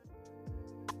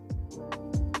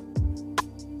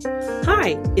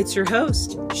Hi, it's your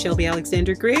host, Shelby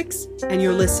Alexander Griggs, and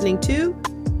you're listening to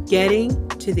Getting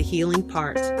to the Healing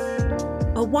Part.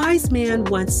 A wise man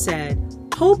once said,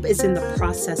 "Hope is in the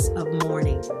process of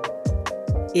mourning."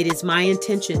 It is my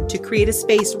intention to create a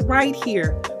space right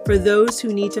here for those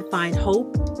who need to find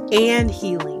hope and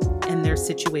healing in their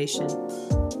situation.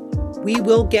 We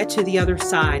will get to the other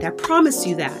side, I promise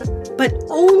you that, but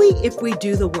only if we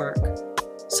do the work.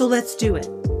 So let's do it.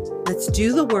 Let's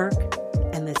do the work,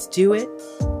 and let's do it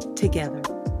together.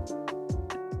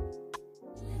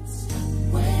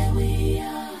 Where we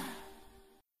are.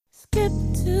 Skip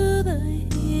to the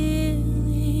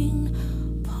healing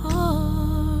part.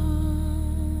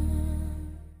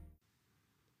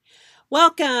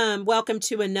 Welcome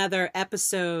to another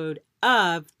episode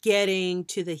of Getting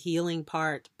to the Healing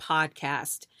Part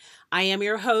podcast. I am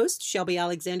your host, Shelby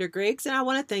Alexander Griggs, and I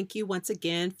want to thank you once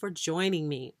again for joining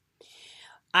me.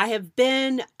 I have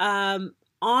been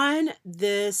on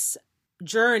this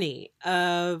journey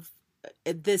of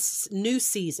this new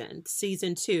season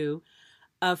 2,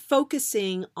 of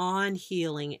focusing on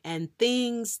healing and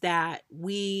things that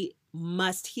we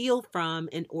must heal from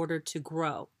in order to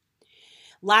grow.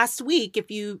 Last week, if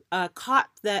you caught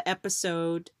the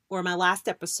episode or my last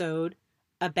episode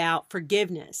about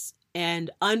forgiveness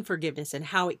and unforgiveness and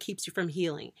how it keeps you from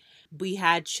healing, we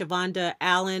had Shavonda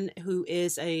Allen, who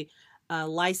is a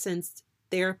licensed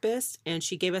therapist, and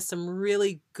she gave us some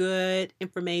really good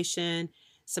information,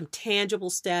 some tangible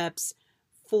steps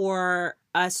for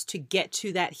us to get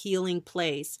to that healing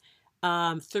place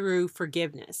through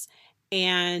forgiveness.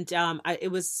 And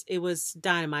it was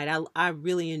dynamite. I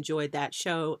really enjoyed that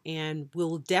show, and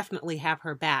we'll definitely have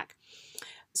her back.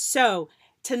 So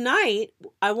tonight,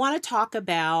 I want to talk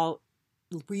about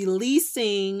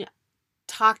releasing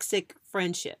toxic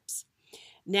friendships.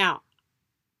 Now,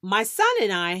 my son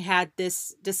and I had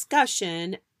this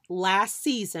discussion last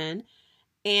season,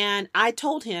 and I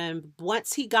told him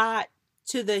once he got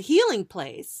to the healing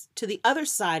place, to the other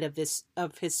side of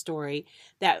his story,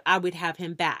 that I would have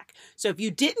him back. So if you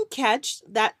didn't catch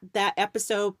that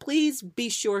episode, please be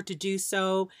sure to do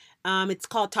so. It's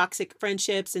called Toxic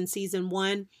Friendships in season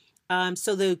 1.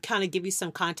 So they'll kind of give you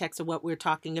some context of what we're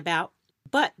talking about.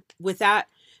 But with that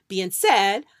being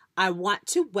said, I want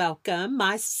to welcome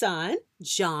my son,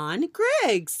 John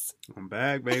Griggs. I'm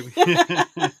back, baby.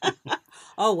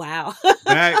 Oh, wow.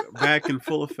 back in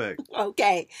full effect.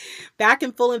 Okay. Back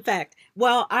in full effect.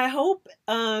 Well, I hope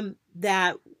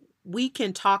that we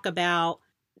can talk about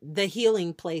the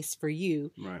healing place for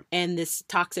you, right, and this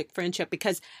toxic friendship,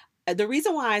 because the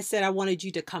reason why I said I wanted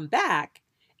you to come back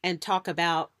and talk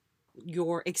about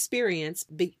your experience,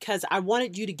 because I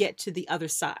wanted you to get to the other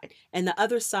side. And the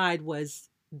other side was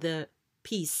the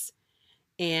peace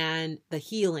and the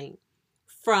healing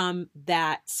from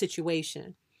that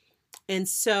situation. And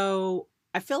so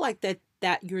I feel like that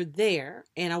you're there,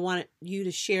 and I want you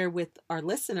to share with our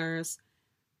listeners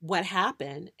what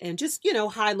happened, and just,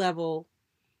 high level,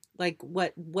 like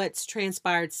what's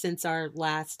transpired since our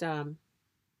last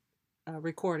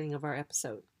recording of our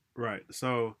episode. Right.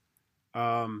 So,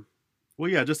 well,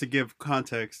 yeah, just to give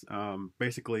context,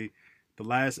 basically the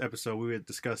last episode we were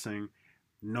discussing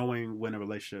knowing when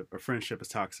a friendship is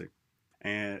toxic.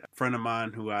 And a friend of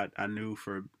mine who I knew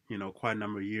for, quite a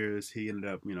number of years, he ended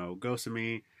up, ghosting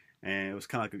me. And it was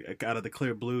kind of like a out of the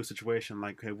clear blue situation,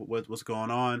 like, hey, what's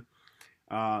going on?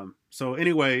 So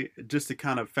anyway, just to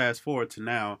kind of fast forward to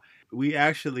now, we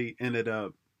actually ended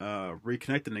up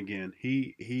reconnecting again.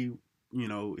 He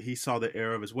saw the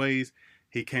error of his ways.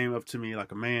 He came up to me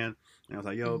like a man, and I was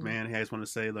like, yo, man, hey, I just want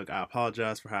to say, look, I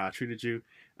apologize for how I treated you.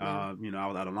 I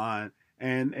was out of line.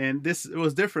 And it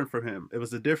was different from him. It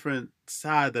was a different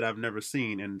side that I've never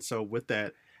seen. And so with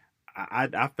that,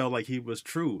 I felt like he was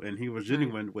true and he was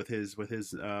genuine with his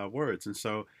words. And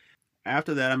so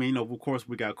after that, of course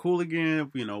we got cool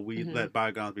again. We let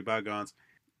bygones be bygones.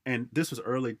 And this was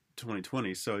early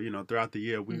 2020. So, throughout the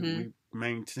year, we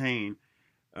maintained,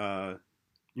 a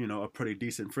pretty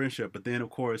decent friendship. But then,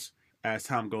 of course, as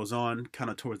time goes on,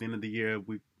 kind of towards the end of the year, it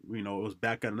was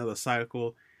back at another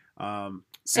cycle.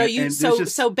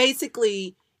 So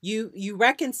basically you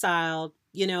reconciled,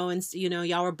 and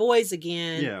y'all were boys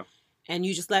again. Yeah. And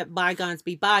you just let bygones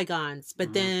be bygones.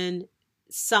 But then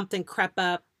something crept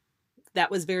up that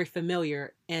was very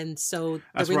familiar, and so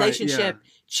the relationship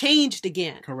changed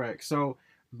again. Correct. So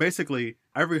basically,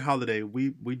 every holiday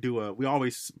we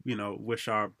always wish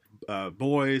our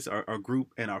boys, our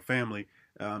group, and our family,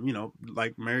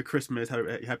 like Merry Christmas,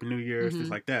 Happy New Year, things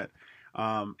like that.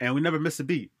 And we never miss a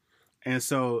beat. And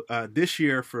so this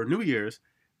year for New Year's,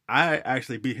 I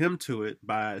actually beat him to it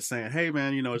by saying, "Hey,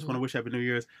 man, I just Mhm. want to wish Happy New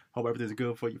Year's. Hope everything's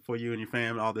good for you and your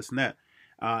family, all this and that."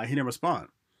 He didn't respond,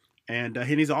 and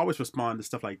he needs to always respond to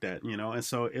stuff like that, And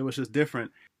so it was just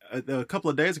different. A couple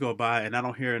of days go by, and I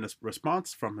don't hear a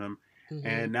response from him, Mhm.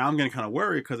 and now I'm getting kind of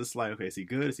worried because it's like, okay, is he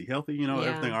good? Is he healthy? Yeah.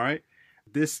 Everything all right?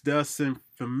 This does seem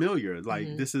familiar. Like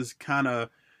Mhm. this is kind of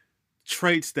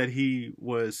traits that he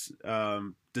was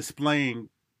displaying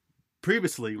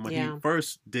previously when Yeah. he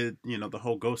first did, the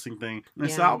whole ghosting thing. And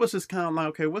so Yeah. I was just kind of like,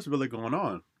 okay, what's really going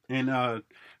on? And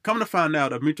coming to find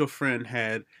out, a mutual friend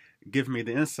had given me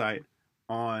the insight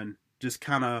on just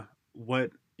kind of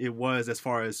what it was as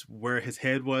far as where his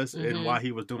head was and Mhm. why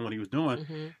he was doing what he was doing.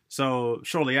 Mhm. So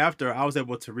shortly after, I was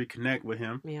able to reconnect with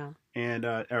him Yeah. and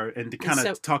to kind of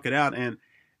so- talk it out.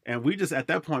 And we just, at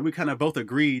that point, we kind of both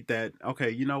agreed that,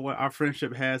 okay, you know what, our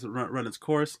friendship has run its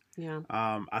course. Yeah.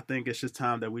 I think it's just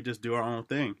time that we just do our own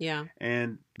thing. Yeah.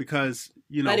 And because,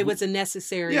 But it was a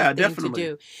necessary Yeah, thing definitely. to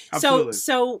do. Absolutely.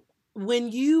 So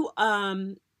when you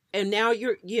and now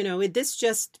you're this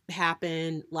just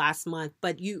happened last month,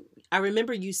 but I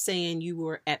remember you saying you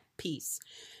were at peace.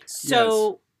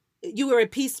 So you were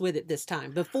at peace with it this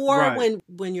time. Before, Right.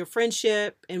 when your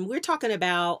friendship, and we're talking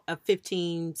about a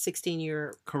 15,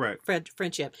 16-year Correct.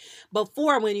 friendship.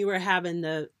 Before, when you were having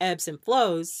the ebbs and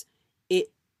flows,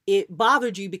 it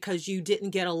bothered you because you didn't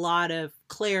get a lot of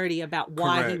clarity about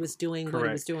why he Correct. was doing what he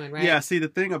Correct. was doing, right? Yeah, see, the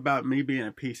thing about me being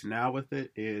at peace now with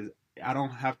it is I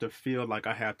don't have to feel like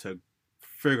I have to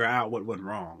figure out what went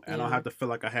wrong. I Yeah. don't have to feel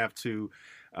like I have to,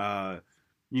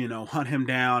 hunt him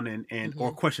down and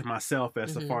or question myself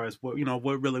as Mhm. far as what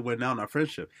really went down in our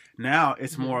friendship. Now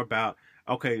it's Mhm. more about,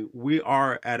 okay, we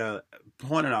are at a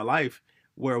point in our life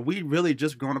where we really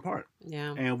just grown apart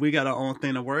Yeah. and we got our own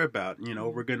thing to worry about.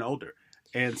 Mhm. We're getting older.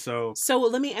 And so, So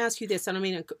let me ask you this. I don't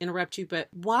mean to interrupt you, but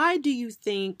why do you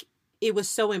think it was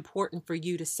so important for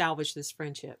you to salvage this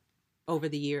friendship over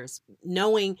the years,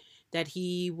 knowing that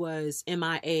he was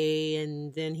MIA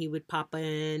and then he would pop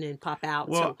in and pop out?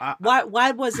 well, So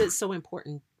why was it so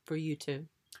important for you to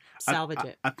I, salvage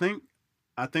it? I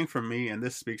think for me, and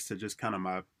this speaks to just kind of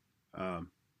my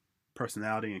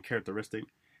personality and characteristic.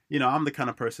 I'm the kind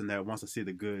of person that wants to see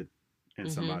the good in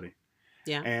Mhm. somebody.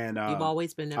 Yeah. And You've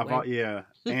always been that way. yeah.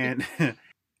 And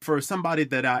for somebody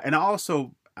that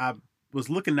I was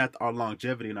looking at our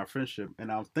longevity in our friendship,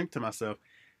 and I think to myself,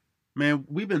 man,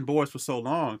 we've been boys for so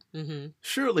long. Mm-hmm.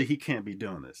 Surely he can't be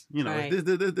doing this. Right.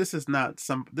 This is not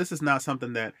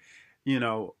something that,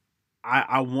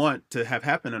 I want to have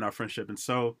happen in our friendship. And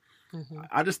so Mm-hmm.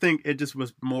 I just think it just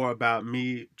was more about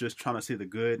me just trying to see the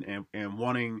good and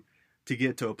wanting to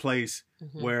get to a place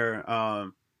Mm-hmm. where, I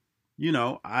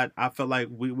felt like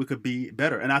we could be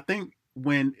better. And I think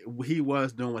when he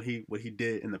was doing what he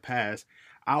did in the past,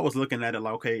 I was looking at it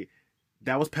like, okay,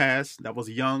 that was past, that was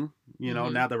young.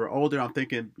 Mhm. Now that we're older, I'm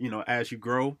thinking, as you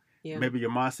grow, Yeah. maybe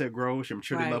your mindset grows, your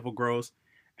maturity Right. level grows.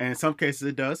 And in some cases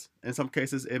it does. In some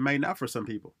cases it may not for some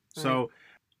people. So,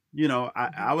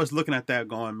 I was looking at that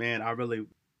going, man, I really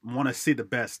want to see the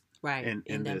best Right. in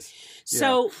them. this.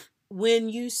 So when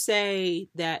you say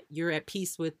that you're at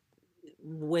peace with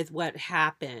what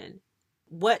happened,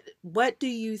 what do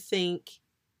you think?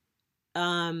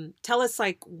 Tell us,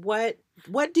 like, what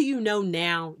do you know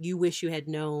now you wish you had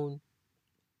known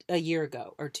a year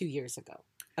ago or 2 years ago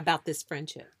about this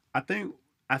friendship? I think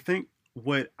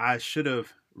what I should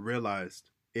have realized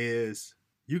is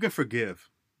you can forgive,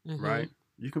 Mhm. right?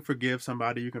 You can forgive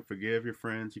somebody, you can forgive your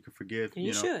friends, you can forgive, And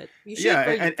you should. You should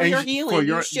Yeah, for your healing.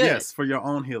 You should. yes, for your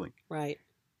own healing. Right.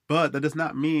 But that does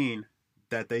not mean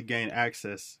that they gain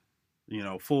access,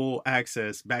 full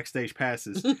access, backstage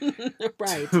passes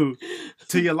Right.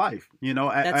 to your life.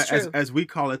 That's true. As we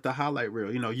call it, the highlight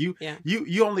reel. Yeah.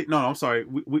 You only no. I'm sorry.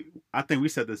 We I think we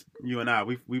said this. You and I.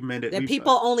 We've made it. That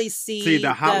people only see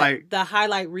the highlight. the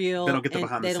highlight reel. They don't get the and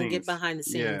behind the they don't scenes. get behind the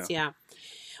scenes. Yeah.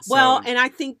 So, Well, and I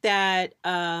think that,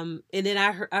 and then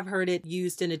I've heard it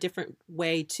used in a different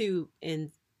way too,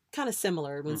 and kind of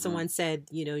similar when Mhm. someone said,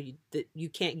 that you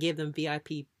can't give them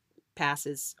VIP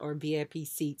passes or VIP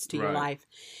seats to your Right. life.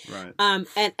 right.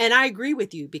 And I agree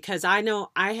with you because I know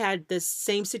I had this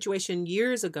same situation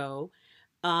years ago,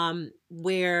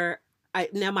 where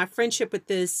now my friendship with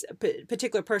this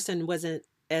particular person wasn't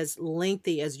as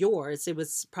lengthy as yours. It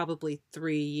was probably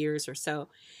 3 years or so.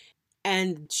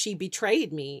 And she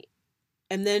betrayed me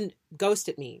and then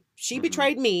ghosted me. She Mhm.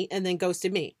 betrayed me and then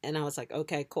ghosted me. And I was like,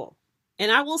 okay, cool.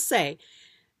 And I will say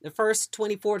the first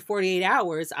 24 to 48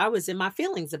 hours, I was in my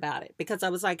feelings about it because I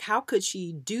was like, how could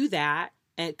she do that?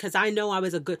 And because I know I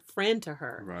was a good friend to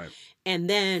her, Right. and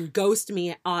then ghost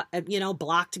me,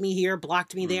 blocked me here,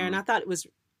 blocked me there. Mhm. And I thought it was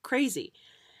crazy.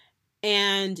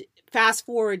 And fast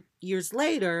forward years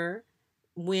later,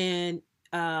 when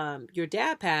your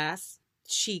dad passed,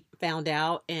 she found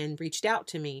out and reached out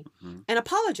to me and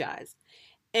apologized.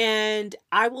 And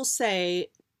I will say,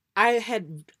 I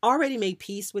had already made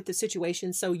peace with the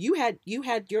situation. So you had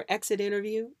your exit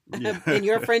interview in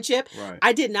your friendship. Right.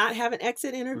 I did not have an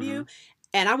exit interview,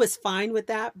 and I was fine with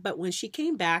that. But when she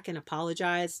came back and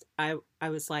apologized, I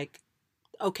was like,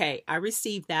 okay, I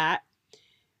received that.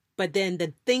 But then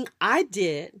the thing I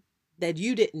did that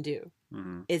you didn't do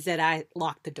is that I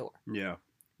locked the door. Yeah.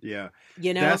 Yeah.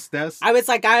 You know, that's I was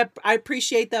like, I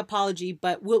appreciate the apology,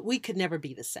 but we could never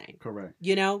be the same. correct.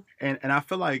 You know? And I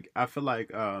feel like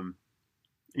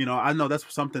you know, I know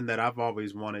that's something that I've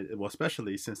always wanted, well,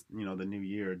 especially since, you know, the new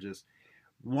year, just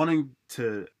wanting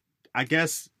to, I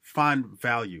guess, find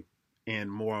value in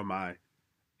more of my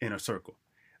inner circle.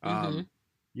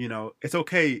 You know, it's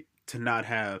okay to not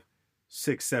have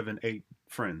 6, 7, 8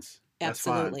 friends. That's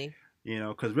Absolutely. fine. You know,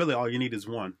 because really all you need is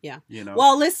one. Yeah. You know.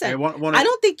 Well, listen, one I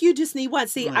don't think you just need one.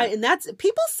 See, Right. and that's,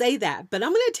 people say that, but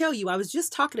I'm going to tell you, I was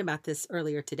just talking about this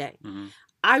earlier today.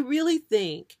 I really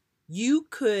think you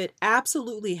could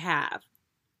absolutely have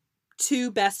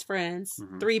 2 best friends,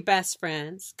 3 best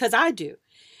friends, because I do.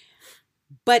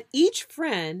 But each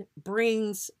friend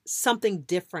brings something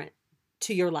different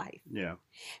to your life. Yeah.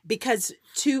 Because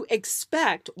to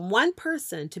expect one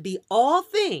person to be all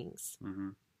things,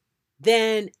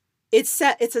 then it's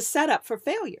a setup for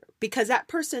failure, because that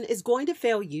person is going to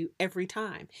fail you every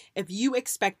time if you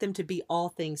expect them to be all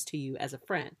things to you as a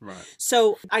friend. Right.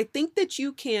 So I think that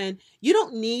you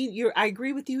don't need I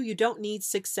agree with you. You don't need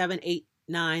 6, 7, 8,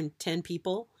 9, 10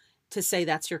 people to say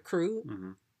that's your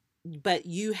crew, but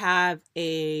you have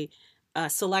a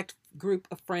select group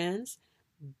of friends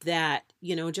that,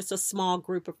 you know, just a small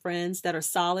group of friends that are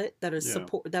solid, that are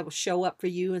that will show up for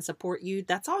you and support you.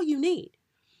 That's all you need.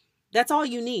 That's all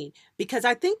you need. Because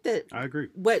I think that I agree.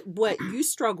 What you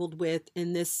struggled with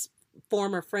in this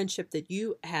former friendship that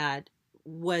you had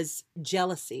was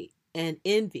jealousy and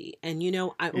envy. And, you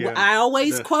know, I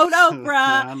always quote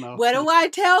Oprah. What do I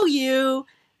tell you?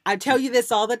 I tell you this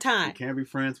all the time. You can't be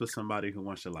friends with somebody who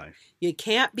wants your life. You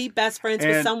can't be best friends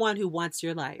with someone who wants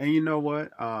your life. And you know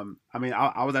what? I mean,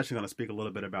 I was actually going to speak a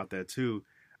little bit about that too.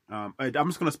 I'm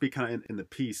just going to speak kind of in the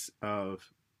piece of,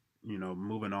 you know,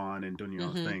 moving on and doing your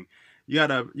own thing. You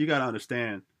gotta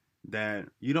understand that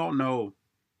you don't know,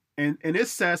 and it's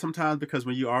sad sometimes, because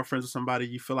when you are friends with somebody,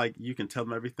 you feel like you can tell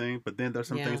them everything, but then there's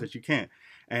some things that you can't.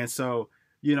 And so,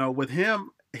 you know, with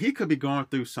him, he could be going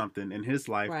through something in his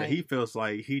life that he feels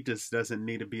like he just doesn't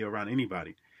need to be around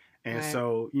anybody. And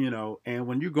so, you know, and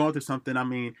when you're going through something, I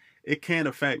mean, it can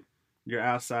affect your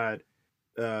outside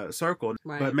circle,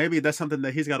 but maybe that's something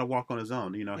that he's got to walk on his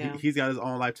own. You know, he's got his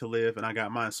own life to live, and I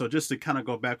got mine. So just to kind of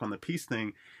go back on the peace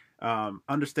thing,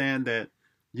 understand that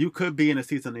you could be in a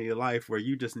season of your life where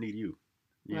you just need you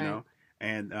know,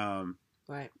 and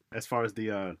as far as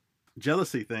the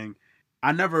jealousy thing,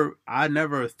 I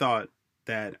never thought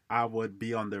that I would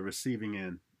be on the receiving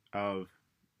end of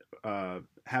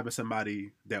having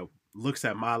somebody that looks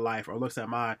at my life or looks at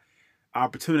my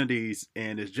opportunities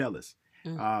and is jealous.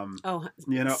 You know,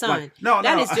 son, like,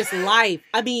 that is just life.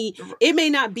 I mean, it may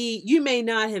not be, you may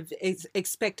not have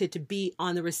expected to be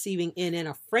on the receiving end in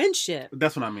a friendship.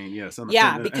 That's what I mean. Yes.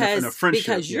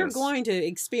 Because you're going to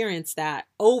experience that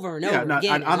over and over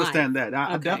again. I understand that.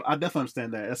 I definitely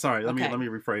understand that. Sorry. Let me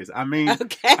rephrase. I mean,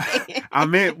 okay. I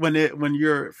meant when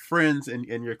you're friends and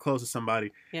you're close to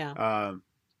somebody,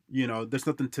 you know, there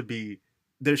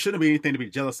shouldn't be anything to be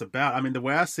jealous about. I mean, the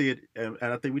way I see it, and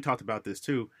I think we talked about this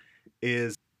too,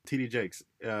 is TD Jakes.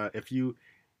 If you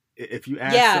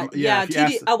ask we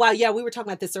were talking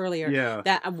about this earlier. Yeah.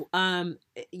 That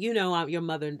you know, your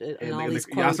mother and all these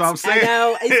quotes. That's what I'm saying. I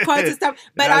know it's quotes and stuff,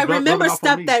 but I remember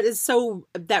stuff that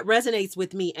resonates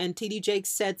with me. And TD Jakes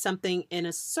said something in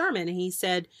a sermon, and he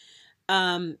said,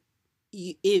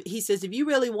 he says, if you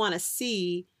really want to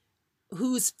see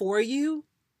who's for you,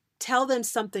 tell them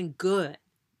something good.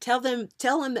 Tell them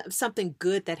something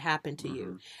good that happened to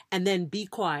you, and then be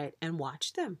quiet and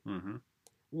watch them.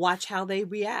 Watch how they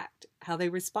react, how they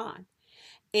respond.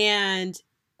 And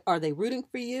are they rooting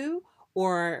for you,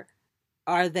 or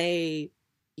are they,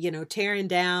 you know, tearing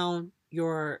down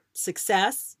your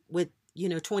success with, you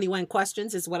know, 21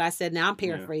 questions is what I said. Now I'm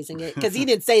paraphrasing it because he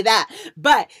didn't say that,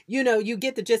 but you know, you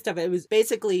get the gist of it. It was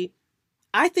basically,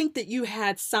 I think that you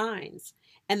had signs,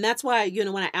 and that's why, you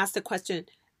know, when I asked the question,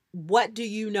 what do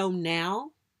you know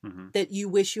now that you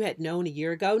wish you had known a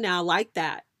year ago? Now, I like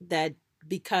that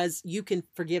because you can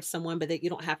forgive someone, but that you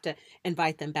don't have to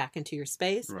invite them back into your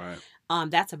space. Right.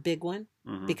 That's a big one,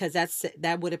 Mhm. because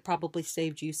that would have probably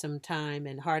saved you some time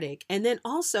and heartache. And then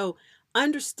also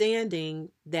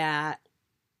understanding that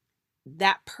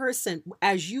person,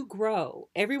 as you grow,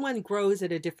 everyone grows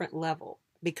at a different level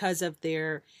because of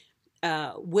their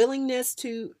willingness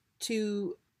to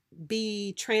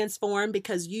be transformed,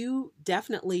 because you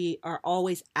definitely are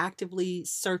always actively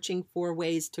searching for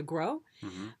ways to grow.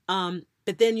 Mhm.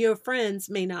 But then your friends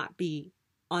may not be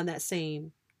on that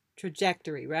same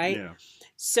trajectory, right? Yeah.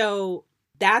 So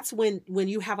that's when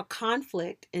you have a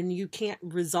conflict and you can't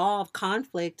resolve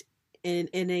conflict in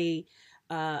a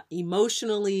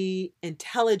emotionally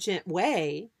intelligent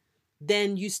way,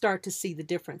 then you start to see the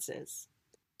differences.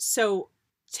 So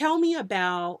tell me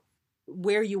about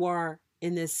where you are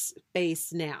in this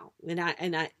space now. And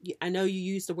I know you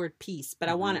use the word peace, but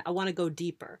Mhm. I want to go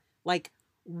deeper. Like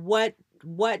what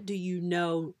do you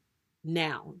know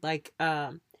now? Like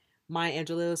Maya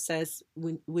Angelou says,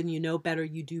 when you know better,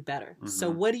 you do better.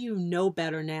 So Mhm. what do you know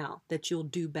better now that you'll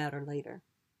do better later?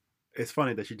 It's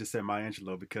funny that you just said Maya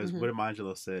Angelou, because what Mhm. did Maya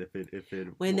Angelou said? If it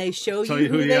When they show tell you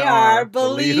who they are,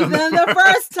 believe them. them the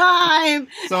first time.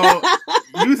 So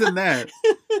using that,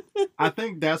 I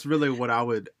think that's really what I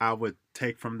would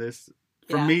take from this.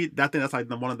 For Yeah. me, I think that's like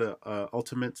one of the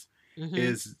ultimates Mhm.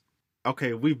 is,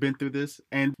 okay, we've been through this,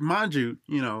 and mind you,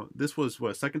 this was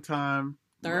what, second time,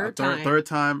 Third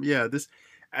time. Yeah,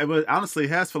 it was, honestly, it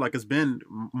has felt like it's been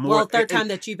more. Well, third time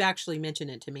that you've actually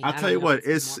mentioned it to me. I'll I tell don't you know what, if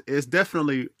it's more. it's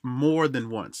definitely more than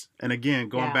once. And again,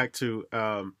 going Yeah. back to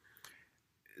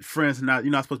friends, you're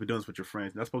not supposed to be doing this with your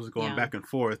friends. You're not supposed to be going Yeah. back and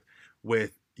forth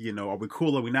with, are we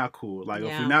cool or are we not cool? Like, if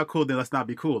Yeah. we're not cool, then let's not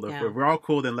be cool. If Yeah. we're all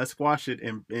cool, then let's squash it.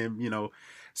 And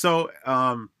so,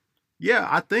 yeah,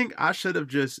 I think I should have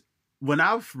just, when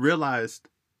I've realized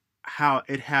how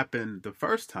it happened the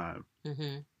first time,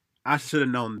 Mhm. I should have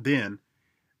known then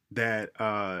that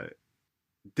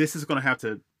this is going to have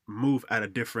to move at a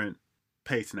different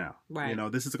pace now. Right.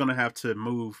 This is going to have to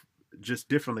move just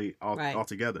differently Right.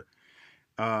 altogether.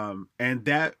 And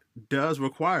that does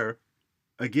require,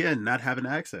 again, not having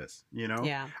access.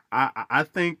 Yeah. I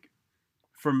think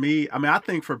for me, I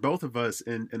think for both of us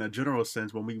in a general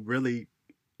sense, when we really,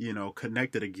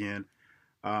 connected again,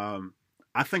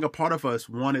 I think a part of us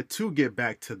wanted to get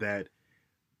back to that,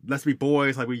 let's be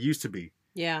boys like we used to be.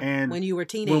 Yeah. And when you were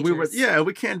teenagers. when we were,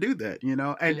 we can't do that,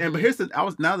 and but here's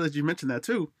now that you mentioned that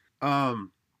too,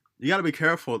 you got to be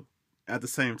careful at the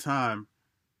same time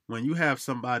when you have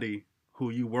somebody who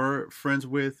you were friends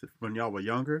with when y'all were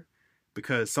younger,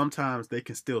 because sometimes they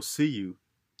can still see you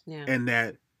Yeah. in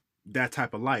that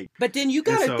type of light. But then you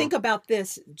got to so- think about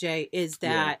this, Jay, is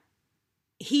that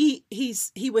he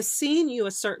was seeing you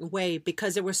a certain way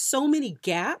because there were so many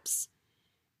gaps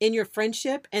in your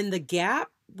friendship, and the gap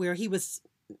where he was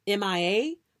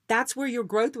MIA, that's where your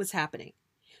growth was happening.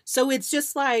 So it's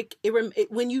just like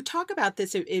when you talk about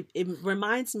this, it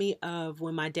reminds me of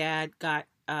when my dad got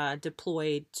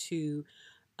deployed to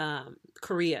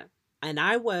Korea, and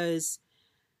I was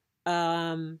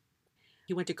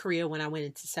he went to Korea when I went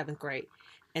into 7th grade,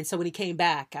 and so when he came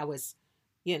back, I was,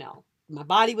 my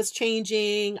body was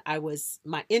changing.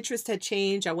 My interest had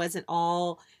changed. I wasn't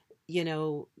all,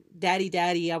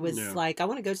 daddy. I was like, I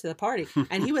want to go to the party.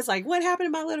 And he was like, what happened to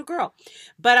my little girl?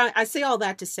 But I say all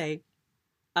that to say,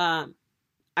 I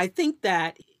think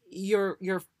that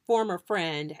your former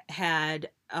friend had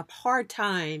a hard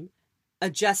time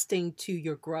adjusting to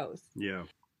your growth. Yeah.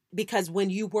 Because when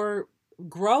you were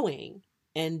growing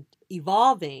and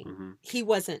evolving, Mhm. he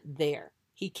wasn't there.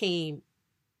 He came,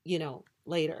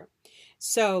 later.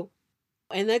 So,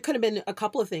 and there could have been a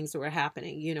couple of things that were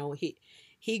happening.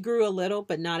 He grew a little,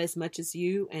 but not as much as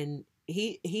you. And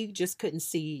he just couldn't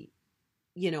see,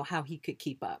 how he could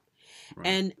keep up. Right.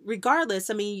 And regardless,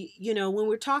 when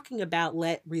we're talking about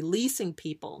releasing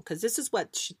people, because this is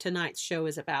what tonight's show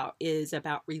is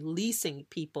about releasing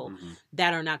people Mhm.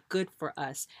 that are not good for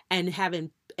us, and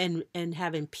having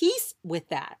peace with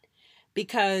that.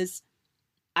 Because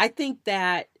I think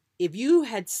that if you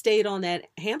had stayed on that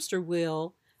hamster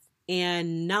wheel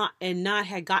and not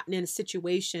had gotten in a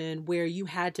situation where you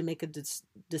had to make a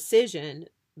decision,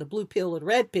 the blue pill or the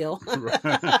red pill,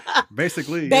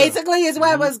 Basically is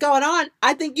what Mhm. was going on,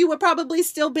 I think you would probably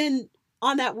still been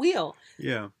on that wheel.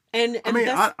 Yeah. And I mean,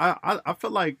 that's, I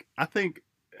feel like, I think,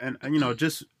 and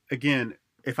just again,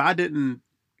 if I didn't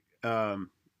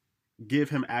give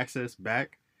him access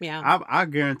back, yeah, I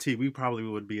guarantee we probably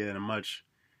would be in a much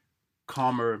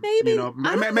calmer, Maybe. maybe I don't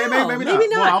not. know. Maybe Maybe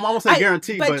not. not. Well, I won't say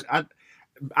guarantee, but- but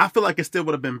I feel like it still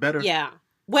would have been better. yeah.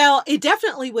 Well, it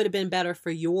definitely would have been better for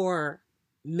your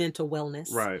mental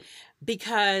wellness. Right.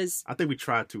 Because I think we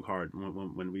tried too hard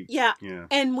when we. yeah. Yeah.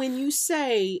 And when you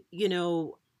say,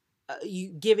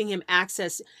 you giving him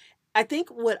access, I think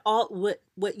what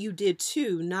you did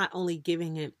too, not only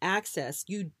giving him access,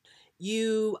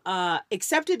 you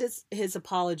accepted his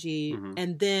apology Mhm.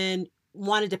 and then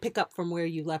wanted to pick up from where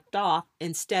you left off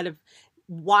instead of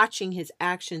watching his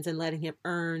actions and letting him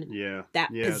earn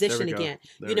that position again.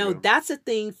 That's a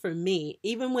thing for me.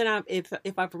 Even when if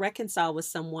I've reconciled with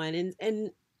someone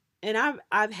and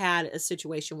I've had a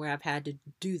situation where I've had to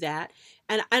do that,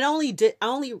 and I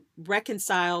only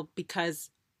reconciled because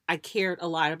I cared a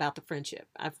lot about the friendship.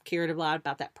 I've cared a lot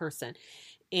about that person.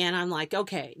 And I'm like,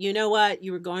 okay, you know what?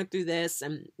 You were going through this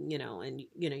and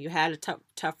you had a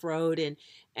tough road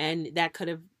and that could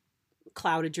have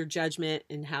clouded your judgment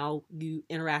and how you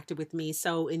interacted with me.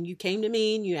 So, and you came to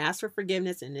me and you asked for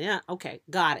forgiveness and yeah, okay,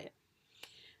 got it.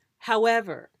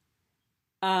 However,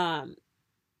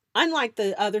 unlike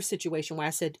the other situation where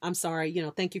I said, I'm sorry,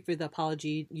 thank you for the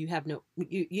apology. You have no,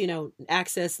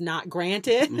 access not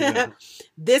granted. Yeah.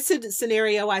 This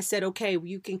scenario, I said, okay,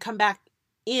 you can come back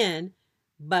in,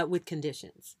 but with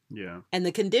conditions. Yeah. And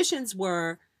the conditions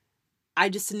were, I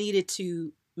just needed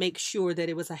to make sure that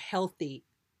it was a healthy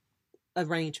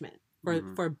arrangement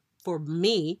for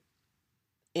me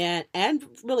and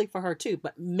really for her too,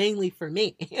 but mainly for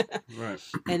me. Right.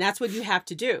 And that's what you have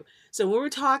to do. So when we're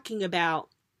talking about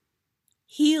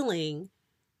healing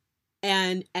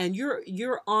and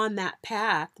you're on that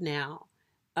path now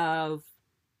of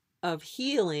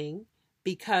healing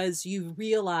because you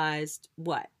realized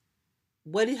what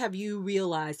have you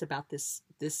realized about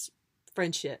this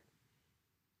friendship?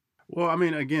 Well, I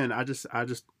mean, again,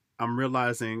 I'm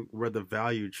realizing where the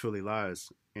value truly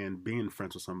lies in being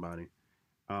friends with somebody,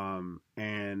 and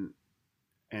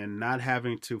not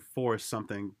having to force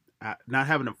something, not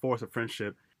having to force a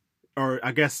friendship, or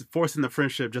I guess forcing the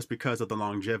friendship just because of the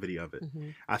longevity of it.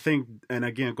 Mm-hmm. I think, and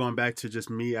again, going back to just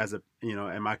me as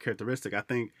and my characteristic, I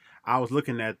think I was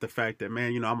looking at the fact that,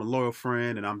 man, I'm a loyal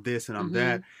friend and I'm this and I'm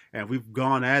that, and we've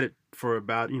gone at it for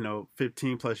about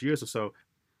 15 plus years or so,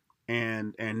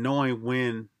 and knowing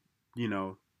when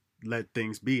let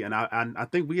things be. And I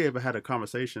think we ever had a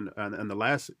conversation in the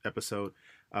last episode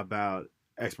about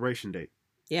expiration date.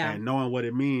 Yeah. And knowing what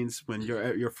it means when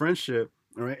your friendship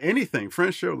or anything,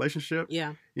 friendship, relationship,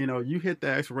 yeah, you hit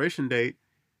that expiration date,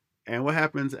 and what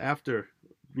happens after,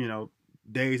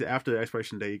 days after the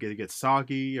expiration date, it gets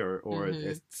soggy or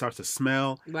it starts to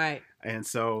smell. Right. And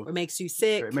so it makes you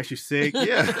sick.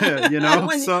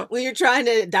 Yeah. When you're trying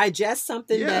to digest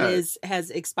something that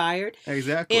has expired.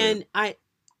 Exactly.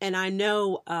 And I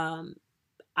know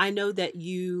that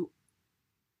you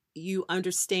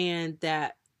understand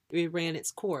that it ran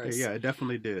its course. Yeah, it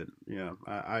definitely did. Yeah,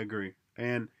 I agree.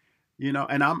 And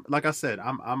and I'm, like I said,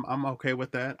 I'm okay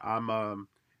with that. I'm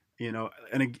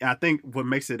and I think what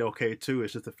makes it okay too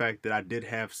is just the fact that I did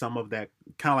have some of that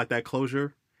kind of like that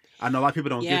closure. I know a lot of people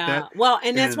don't get that. Well,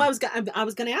 and that's why I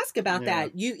was going to ask about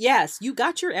that. You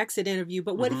got your exit interview,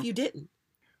 but what if you didn't?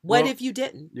 What if you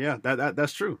didn't? Yeah,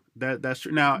 that's true. That's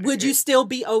true. Now, would you still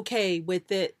be okay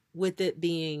with it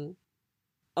being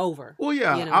over? Well,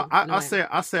 yeah, I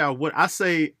say I would.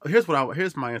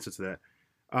 Here's my answer to that.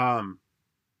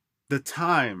 The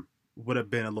time would have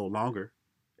been a little longer.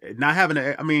 Not having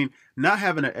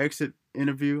an exit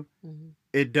interview,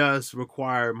 it does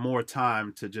require more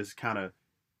time to just kind of,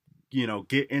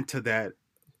 get into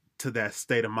that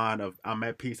state of mind of I'm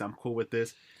at peace, I'm cool with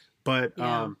this. But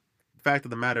the fact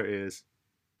of the matter is,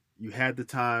 you had the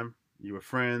time, you were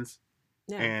friends,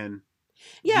 and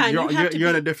you're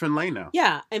in a different lane now.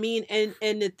 Yeah, I mean,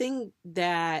 and the thing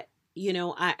that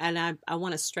I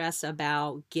want to stress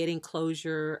about getting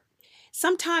closure.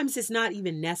 Sometimes it's not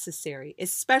even necessary,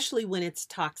 especially when it's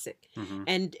toxic. Mm-hmm.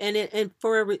 And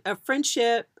for a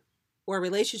friendship or a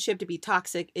relationship to be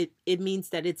toxic, it means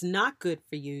that it's not good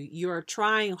for you. You're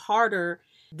trying harder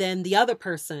than the other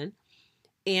person.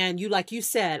 And like you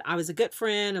said, I was a good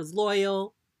friend, I was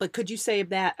loyal. But could you say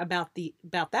that about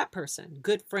that person?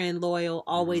 Good friend, loyal,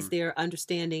 always there,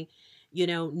 understanding,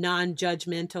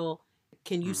 non-judgmental.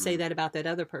 Can you say that about that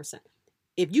other person?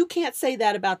 If you can't say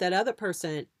that about that other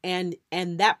person and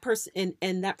that person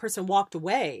and that person walked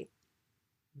away,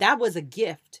 that was a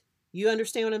gift. You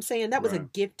understand what I'm saying? That was a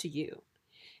gift to you.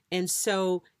 And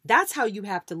so that's how you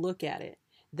have to look at it.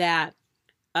 That,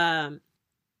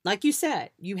 like you said,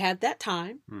 you had that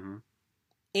time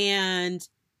and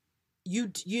you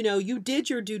did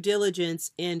your due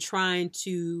diligence in trying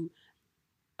to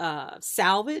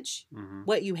salvage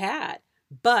what you had,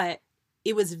 but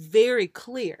it was very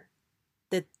clear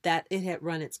that it had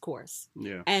run its course.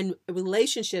 Yeah. And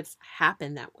relationships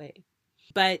happen that way.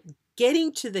 But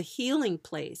getting to the healing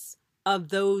place of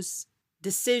those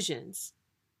decisions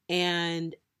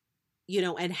and,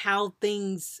 and how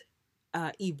things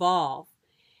evolve,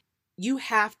 you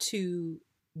have to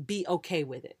be okay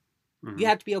with it. Mhm. You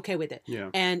have to be okay with it. Yeah.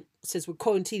 And since we're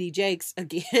quoting T.D. Jakes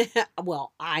again,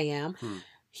 well, I am.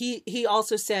 He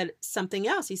also said something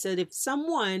else. He said, if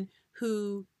someone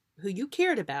who you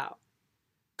cared about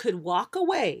could walk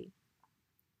away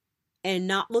and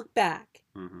not look back,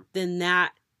 then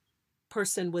that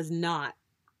person was not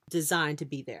designed to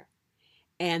be there.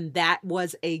 And that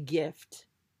was a gift.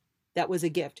 That was a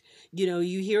gift.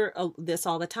 You hear this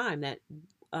all the time, that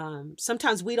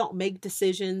sometimes we don't make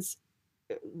decisions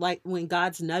like when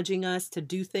God's nudging us to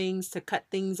do things, to cut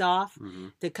things off,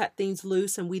 to cut things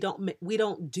loose, and we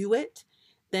don't do it,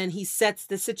 then he sets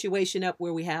the situation up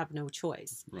where we have no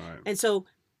choice. Right. And so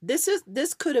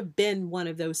this could have been one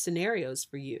of those scenarios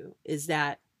for you, is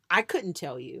that I couldn't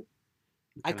tell you.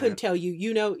 I couldn't tell you.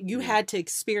 You had to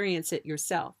experience it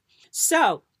yourself.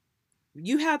 So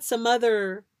you had some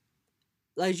other,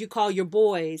 as you call your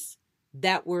boys,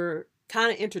 that were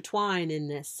kind of intertwined in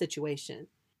this situation.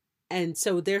 And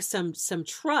so there's some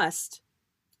trust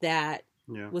that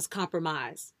was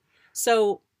compromised.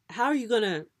 So how are you going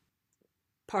to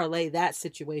parlay that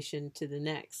situation to the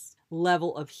next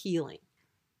level of healing?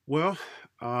 Well,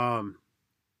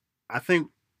 I think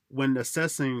when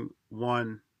assessing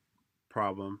one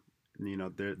problem,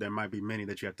 there might be many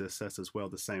that you have to assess as well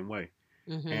the same way.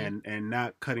 And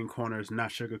not cutting corners,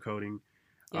 not sugarcoating.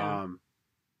 Yeah.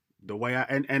 The way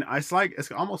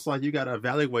it's almost like you got to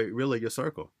evaluate really your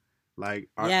circle. Like,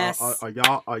 are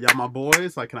y'all my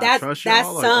boys? Like, can I trust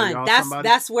y'all?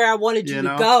 That's where I wanted you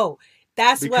to go.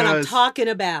 That's what I'm talking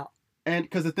about. And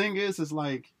because the thing is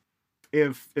like,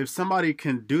 if somebody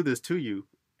can do this to you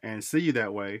and see you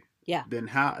that way, then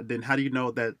how do you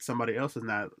know that somebody else is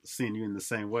not seeing you in the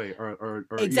same way, or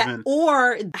exactly. even,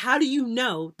 or how do you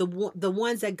know the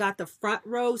ones that got the front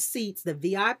row seats, the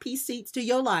VIP seats to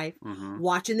your life,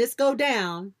 watching this go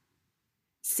down,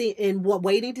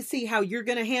 waiting to see how you're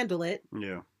going to handle it?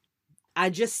 Yeah. I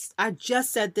just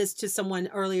said this to someone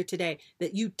earlier today,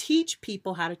 that you teach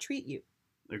people how to treat you.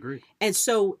 Agreed. And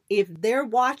so if they're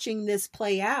watching this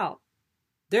play out,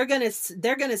 they're gonna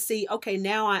see, okay,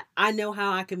 now I know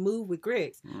how I can move with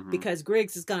Griggs, because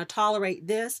Griggs is gonna tolerate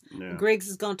this. Yeah. Griggs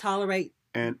is gonna tolerate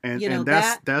and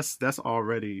that's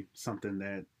already something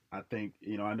that I think,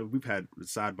 I know we've had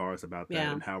sidebars about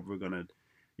that and how we're gonna,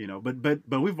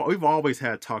 but we've always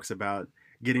had talks about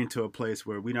getting to a place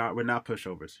where we're not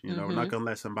pushovers. We're not gonna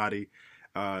let somebody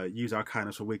use our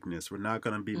kindness for weakness. We're not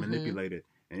gonna be manipulated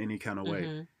in any kind of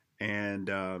way. And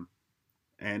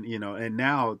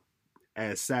now,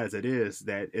 as sad as it is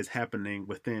that it's happening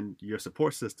within your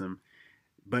support system,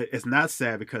 but it's not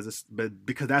sad because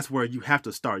that's where you have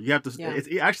to start. You have to. Yeah. It's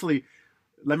actually,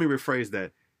 let me rephrase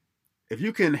that. If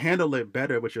you can handle it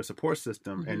better with your support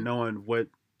system and knowing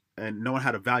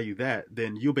how to value that,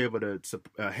 then you'll be able to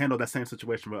handle that same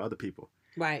situation with other people.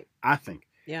 Right. I think.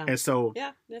 Yeah. And so.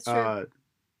 Yeah, that's true.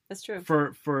 That's true.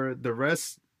 For the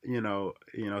rest.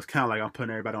 It's kind of like I'm putting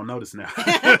everybody on notice now.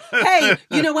 Hey,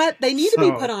 you know what? They need to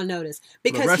be put on notice,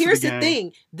 because here's the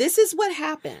thing. This is what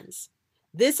happens.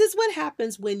 This is what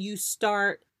happens when you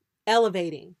start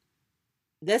elevating.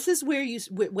 This is where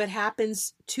what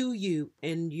happens to you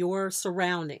and your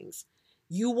surroundings.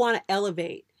 You want to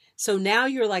elevate. So now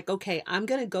you're like, okay, I'm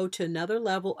going to go to another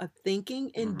level of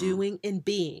thinking and doing and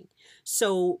being.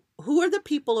 So who are the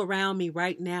people around me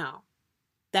right now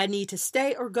that need to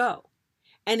stay or go?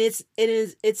 And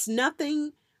it's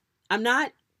nothing. I'm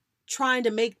not trying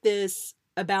to make this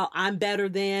about I'm better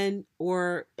than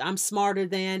or I'm smarter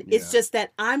than. Yeah. It's just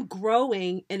that I'm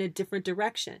growing in a different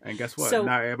direction. And guess what? So,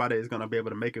 not everybody is going to be able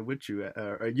to make it with you.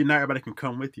 Not everybody can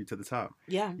come with you to the top.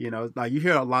 Yeah. Like you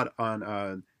hear a lot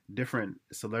on different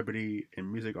celebrity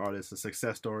and music artists, the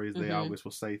success stories. They always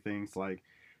will say things like,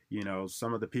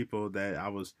 some of the people that I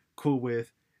was cool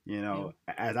with,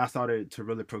 as I started to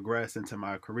really progress into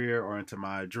my career or into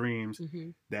my dreams,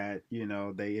 that,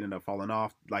 they ended up falling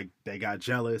off. Like they got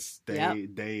jealous.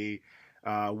 They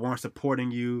weren't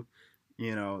supporting you,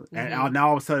 and now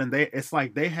all of a sudden it's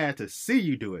like they had to see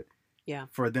you do it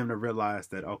for them to realize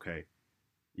that, okay,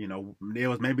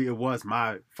 it was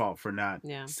my fault for not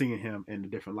seeing him in a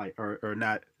different light or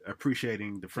not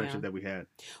appreciating the friendship that we had.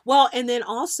 Well, and then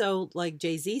also, like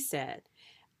Jay-Z said,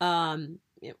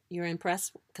 you're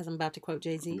impressed because I'm about to quote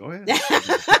Jay-Z. Go ahead.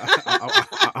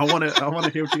 I want to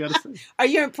hear what you got to say. Are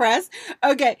you impressed?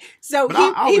 Okay, so but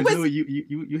I always knew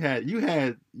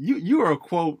you were a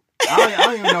quote I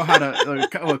don't even know how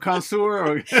to connoisseur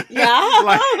or Yeah.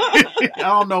 like I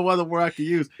don't know what other word I could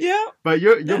use. Yeah. But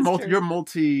you're That's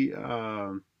multi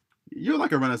you're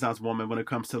like a Renaissance woman when it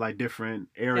comes to like different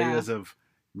areas of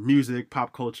music,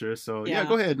 pop culture. So yeah,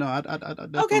 go ahead. No, I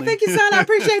definitely... Okay, thank you, son. I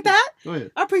appreciate that. Go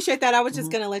ahead. I appreciate that. I was just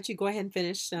gonna let you go ahead and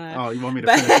finish. Oh, you want me to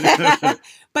but, finish?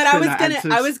 but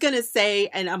I was gonna say,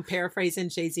 and I'm paraphrasing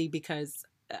Jay-Z because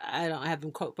I don't have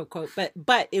him quote for quote,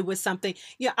 but it was something.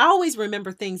 I always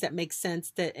remember things that make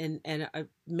sense that and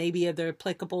maybe they're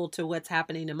applicable to what's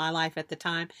happening in my life at the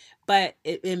time, but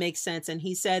it makes sense. And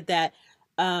he said that,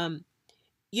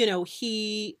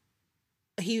 he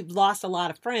lost a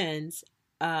lot of friends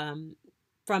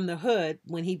from the hood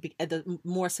when the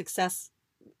more success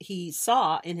he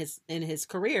saw in his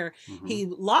career. Mm-hmm. He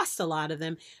lost a lot of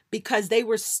them because they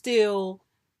were still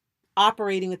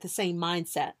operating with the same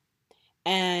mindset.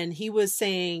 And he was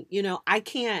saying,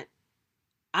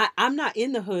 I'm not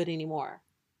in the hood anymore.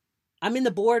 I'm in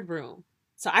the boardroom.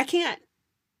 So I can't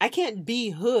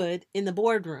be hood in the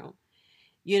boardroom.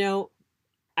 I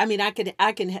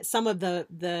can some of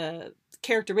the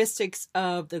characteristics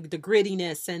of the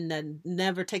grittiness and the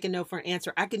never take a no for an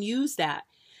answer. I can use that,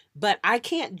 but I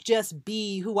can't just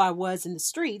be who I was in the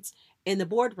streets in the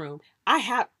boardroom.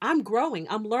 I'm growing,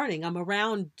 I'm learning, I'm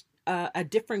around a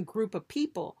different group of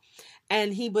people.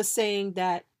 And he was saying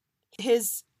that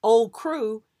his old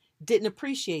crew didn't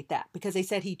appreciate that because they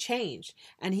said he changed.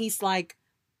 And he's like,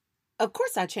 of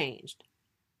course I changed.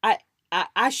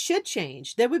 I should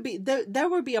change. There would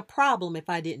be a problem if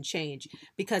I didn't change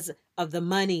because of the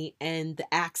money and the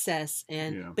access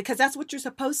and because that's what you're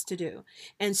supposed to do.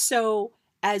 And so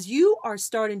as you are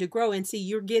starting to grow and see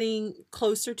you're getting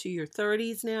closer to your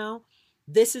 30s now,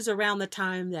 this is around the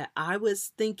time that I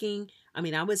was thinking.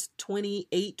 I was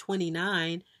 28,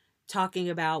 29 talking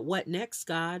about what next,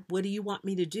 God? What do you want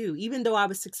me to do? Even though I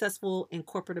was successful in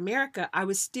corporate America, I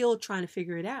was still trying to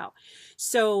figure it out.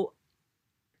 So,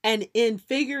 and in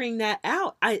figuring that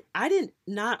out, I didn't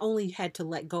not only had to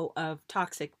let go of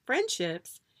toxic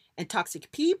friendships and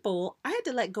toxic people, I had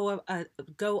to let go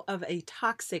of a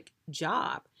toxic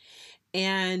job.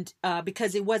 And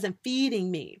because it wasn't feeding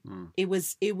me, it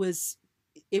was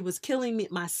killing me,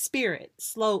 my spirit.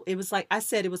 Slow. It was like I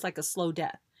said, it was like a slow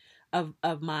death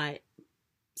of my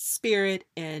spirit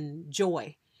and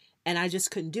joy, and I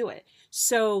just couldn't do it.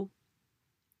 So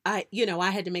I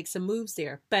had to make some moves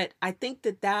there. But I think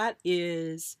that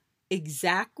is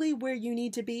exactly where you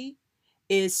need to be,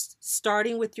 is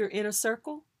starting with your inner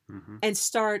circle and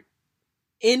start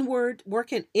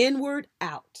working inward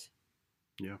out.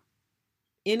 Yeah.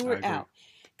 Inward out.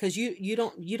 Because you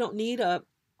don't need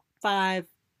 5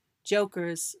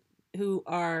 jokers who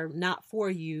are not for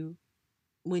you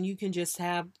when you can just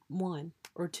have 1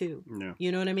 or 2. Yeah.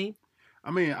 You know what I mean? I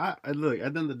look,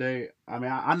 at the end of the day,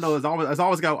 I know it's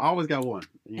always got one,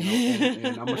 and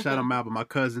I'm gonna shout them out. But my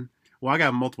cousin, well, I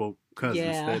got multiple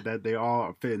cousins that they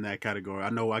all fit in that category. I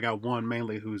know I got one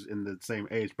mainly who's in the same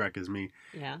age bracket as me.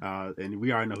 Yeah. And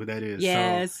we already know who that is.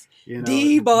 Yes. So,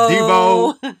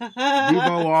 Debo.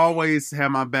 Debo will always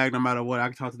have my back no matter what. I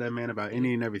can talk to that man about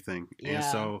any and everything. Yeah. And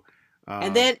so.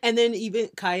 And then even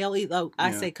Kyle.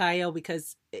 I say Kyle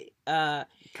because.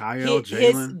 Kyle,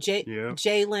 Jalen,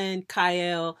 Jalen,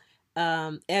 Kyle,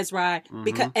 Ezra,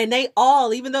 because and they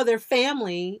all, even though they're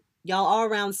family, y'all all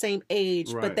around the same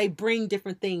age, but they bring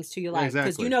different things to your life.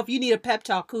 Because if you need a pep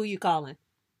talk, who you calling?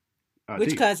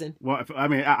 Which cousin? Well,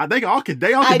 they all can do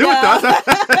it.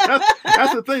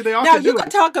 That's the thing. They all can do it. Now you can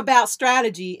talk about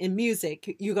strategy in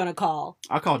music. You're gonna call.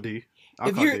 I'll call D.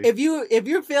 If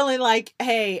you're feeling like,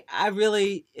 hey, I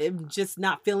really am just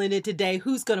not feeling it today,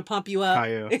 who's gonna pump you up?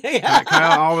 Kyle.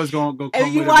 Kyle always gonna go.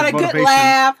 If you want a good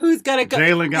laugh, who's gonna go?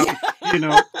 Jalen got,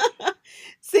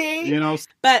 See,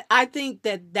 But I think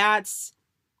that's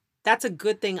a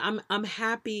good thing. I'm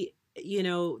happy,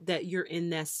 that you're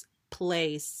in this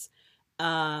place,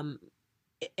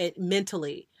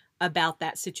 mentally about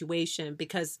that situation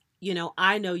because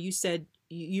I know you said.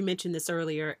 You mentioned this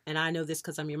earlier, and I know this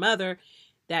because I'm your mother,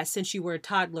 that since you were a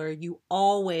toddler, you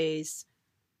always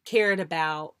cared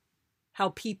about how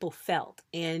people felt,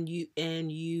 and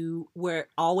you were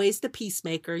always the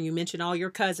peacemaker. You mentioned all your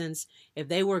cousins. If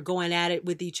they were going at it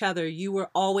with each other, you were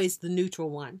always the neutral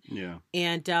one. Yeah.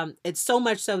 And it's so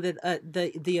much so that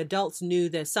the adults knew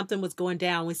that something was going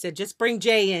down. We said, just bring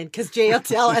Jay in because Jay will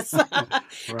tell us. Right.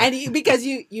 And because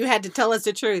you had to tell us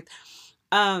the truth.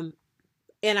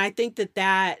 And I think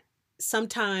that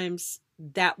sometimes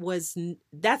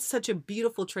that's such a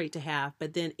beautiful trait to have,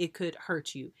 but then it could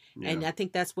hurt you. Yeah. And I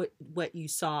think that's what you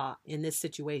saw in this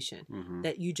situation,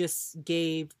 that you just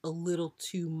gave a little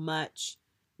too much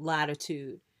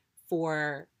latitude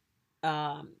for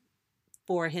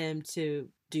him to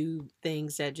do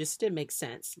things that just didn't make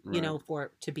sense, Right.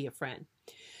 to be a friend.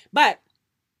 But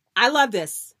I love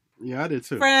this. Yeah, I did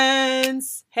too.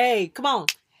 Friends. Hey, come on.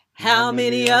 How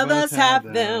many of us have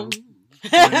them?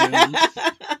 Friends.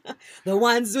 The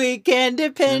ones we can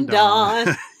depend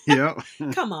on. Yep.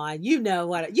 Come on,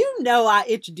 I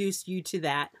introduced you to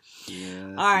that.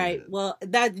 Yeah, All right. Well,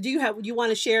 do you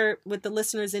want to share with the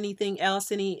listeners anything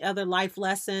else, any other life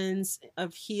lessons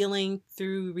of healing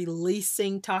through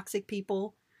releasing toxic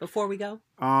people before we go?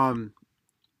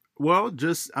 Well,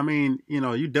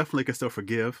 you definitely can still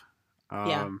forgive.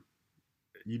 Yeah.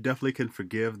 You definitely can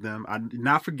forgive them.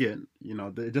 Not forget,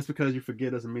 just because you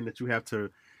forget doesn't mean that you have to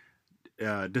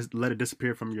just let it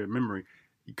disappear from your memory,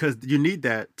 because you need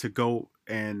that to go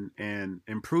and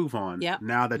improve on. Yep.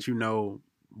 Now that you know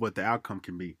what the outcome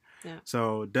can be. Yeah.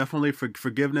 So definitely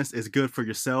forgiveness is good for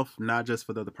yourself, not just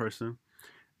for the other person.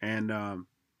 And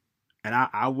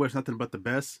I wish nothing but the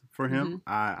best for him.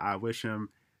 I wish him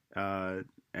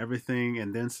everything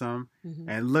and then some. Mm-hmm.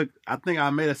 And look, I think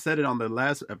I may have said it on the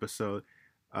last episode.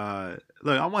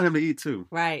 Look, I want him to eat too.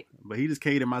 Right. But he just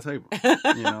came at my table.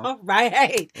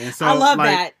 Right. And so I love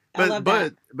that.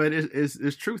 But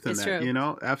it's truth in It's that,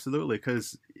 true. Absolutely.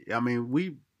 Because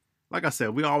like I said,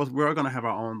 we're going to have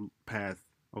our own path,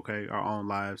 okay, our own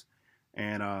lives,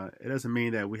 and it doesn't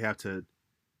mean that we have to,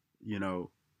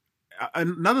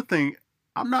 Another thing,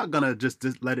 I'm not gonna just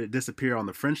let it disappear on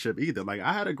the friendship either. Like,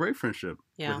 I had a great friendship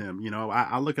with him.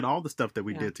 I look at all the stuff that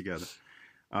we did together.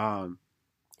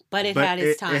 But it had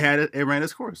its time. It ran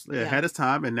its course. It had its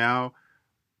time, and now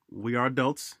we are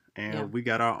adults, and we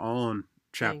got our own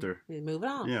chapter. We move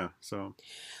on. Yeah. So.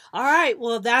 All right.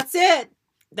 Well, that's it.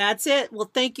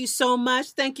 Well, thank you so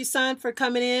much. Thank you, son, for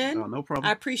coming in. Oh, no problem.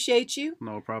 I appreciate you.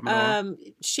 No problem at all.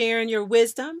 Sharing your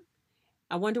wisdom.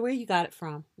 I wonder where you got it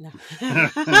from. No.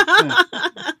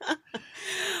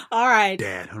 All right.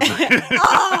 Dad.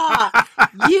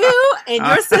 You and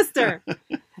your sister.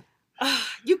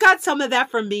 You got some of that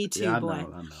from me too, yeah, boy. I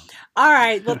know. All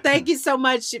right. Well, thank you so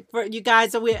much for you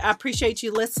guys. I appreciate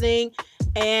you listening,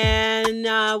 and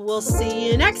we'll see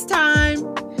you next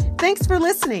time. Thanks for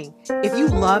listening. If you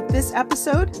loved this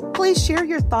episode, please share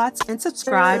your thoughts and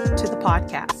subscribe to the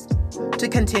podcast. To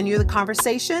continue the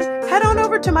conversation, head on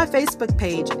over to my Facebook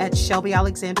page at Shelby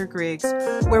Alexander Griggs,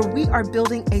 where we are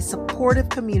building a supportive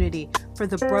community for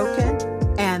the broken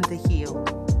and the healed.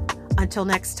 Until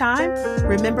next time,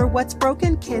 remember, what's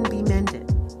broken can be mended.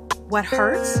 What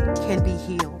hurts can be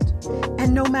healed.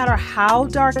 And no matter how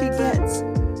dark it gets,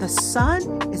 the sun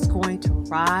is going to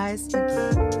rise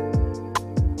again.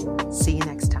 See you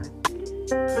next time.